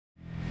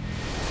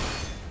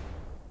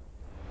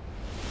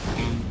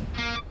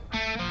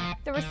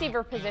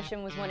receiver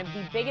position was one of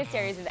the biggest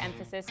areas of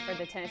emphasis for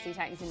the Tennessee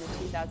Titans in the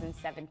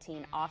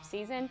 2017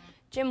 offseason.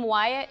 Jim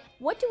Wyatt,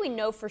 what do we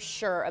know for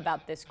sure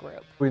about this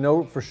group? We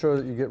know for sure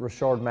that you get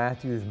Rashard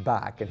Matthews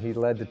back, and he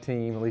led the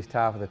team, at least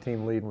half of the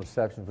team lead in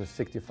receptions with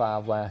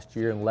 65 last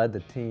year, and led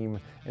the team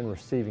in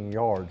receiving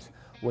yards.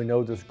 We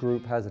know this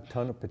group has a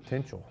ton of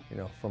potential,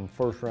 from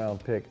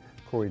first-round pick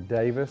Corey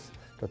Davis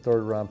to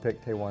third-round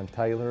pick Taywan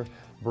Taylor.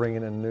 Bringing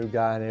in a new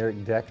guy in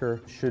Eric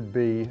Decker should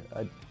be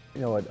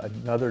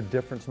another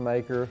difference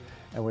maker,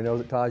 and we know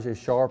that Tajae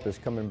Sharpe is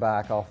coming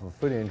back off of a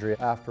foot injury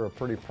after a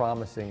pretty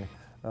promising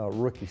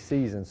rookie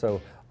season,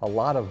 so a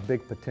lot of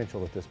big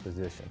potential at this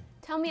position.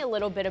 Tell me a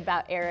little bit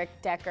about Eric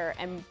Decker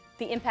and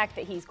the impact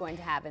that he's going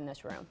to have in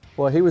this room.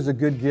 Well, he was a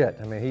good get.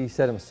 I mean, he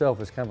said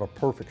himself it's kind of a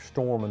perfect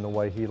storm in the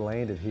way he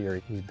landed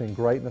here. He's been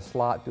great in the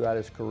slot throughout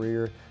his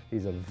career.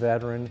 He's a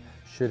veteran,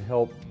 should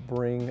help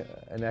bring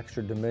an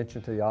extra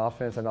dimension to the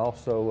offense, and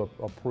also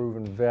a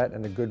proven vet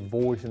and a good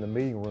voice in the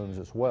meeting rooms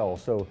as well.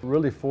 So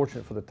really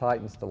fortunate for the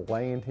Titans to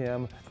land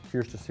him.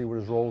 Curious to see what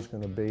his role is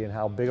going to be and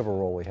how big of a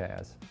role he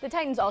has. The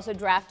Titans also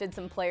drafted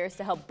some players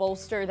to help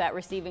bolster that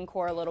receiving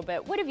core a little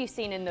bit. What have you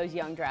seen in those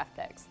young draft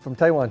picks? From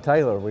Taywan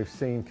Taylor, we've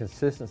seen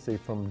consistency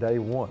from day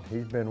one.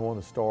 He's been one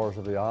of the stars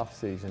of the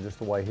offseason, just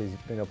the way he's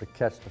been able to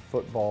catch the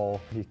football.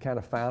 He kind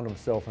of found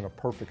himself in a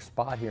perfect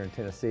spot here in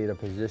Tennessee at a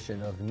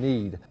position of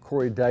need.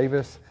 Corey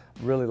Davis,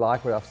 really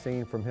like what I've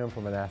seen from him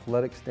from an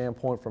athletic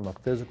standpoint, from a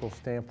physical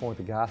standpoint.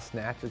 The guy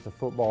snatches the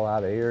football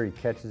out of the air, he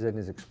catches it, and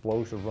he's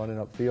explosive running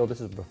upfield.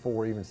 This is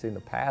before even seeing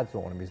the pads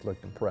on him. He's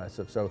looked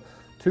impressive. So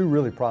two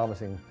really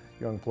promising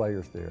young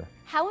players there.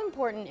 How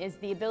important is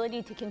the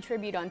ability to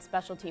contribute on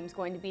special teams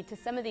going to be to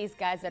some of these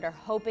guys that are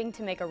hoping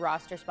to make a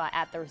roster spot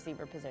at the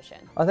receiver position?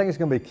 I think it's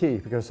going to be key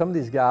because some of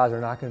these guys are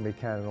not going to be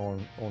counted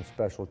on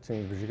special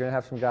teams, but you're going to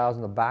have some guys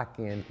on the back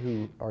end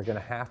who are going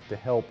to have to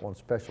help on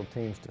special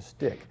teams to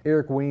stick.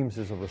 Eric Weems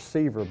is a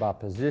receiver by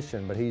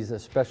position, but he's a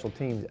special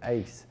teams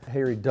ace.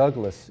 Harry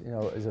Douglas,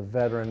 is a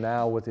veteran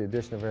now with the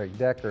addition of Eric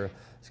Decker.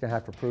 He's going to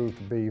have to prove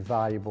to be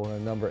valuable in a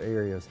number of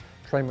areas.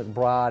 Trey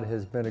McBride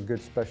has been a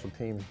good special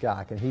teams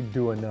guy. Can he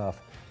do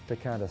enough to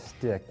kind of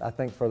stick? I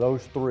think for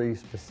those three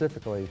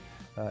specifically,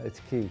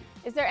 it's key.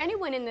 Is there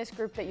anyone in this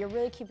group that you're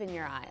really keeping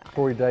your eye on?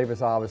 Corey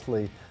Davis,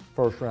 obviously,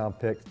 first-round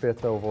pick,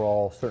 5th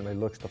overall, certainly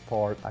looks the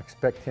part. I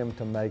expect him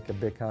to make a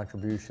big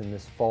contribution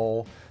this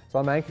fall, so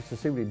I'm anxious to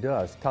see what he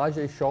does.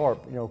 Tajae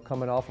Sharpe,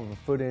 coming off of a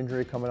foot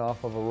injury, coming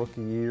off of a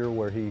rookie year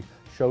where he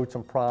showed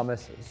some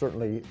promise,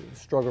 certainly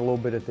struggled a little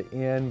bit at the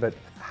end, but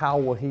how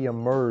will he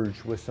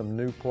emerge with some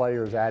new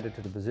players added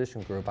to the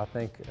position group? I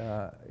think,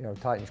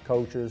 Titans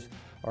coaches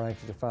are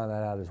anxious to find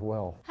that out as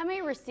well. How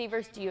many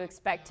receivers do you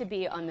expect to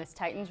be on this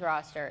Titans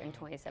roster in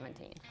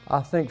 2017?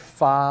 I think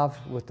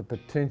 5 with the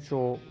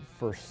potential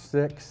for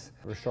 6.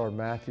 Rashard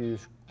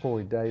Matthews,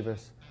 Corey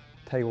Davis,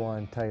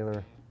 Taywan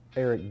Taylor,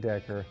 Eric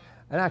Decker,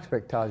 and I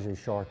expect Tajae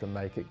Sharpe to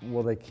make it.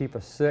 Will they keep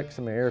a 6?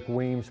 I mean, Eric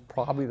Weems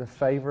probably the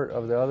favorite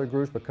of the other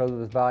groups because of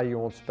his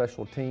value on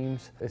special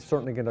teams. It's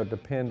certainly going to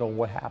depend on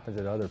what happens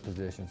at other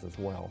positions as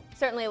well.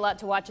 Certainly a lot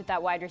to watch at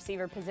that wide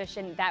receiver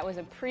position. That was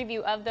a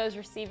preview of those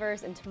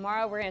receivers, and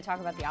tomorrow we're going to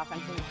talk about the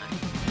offensive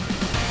line.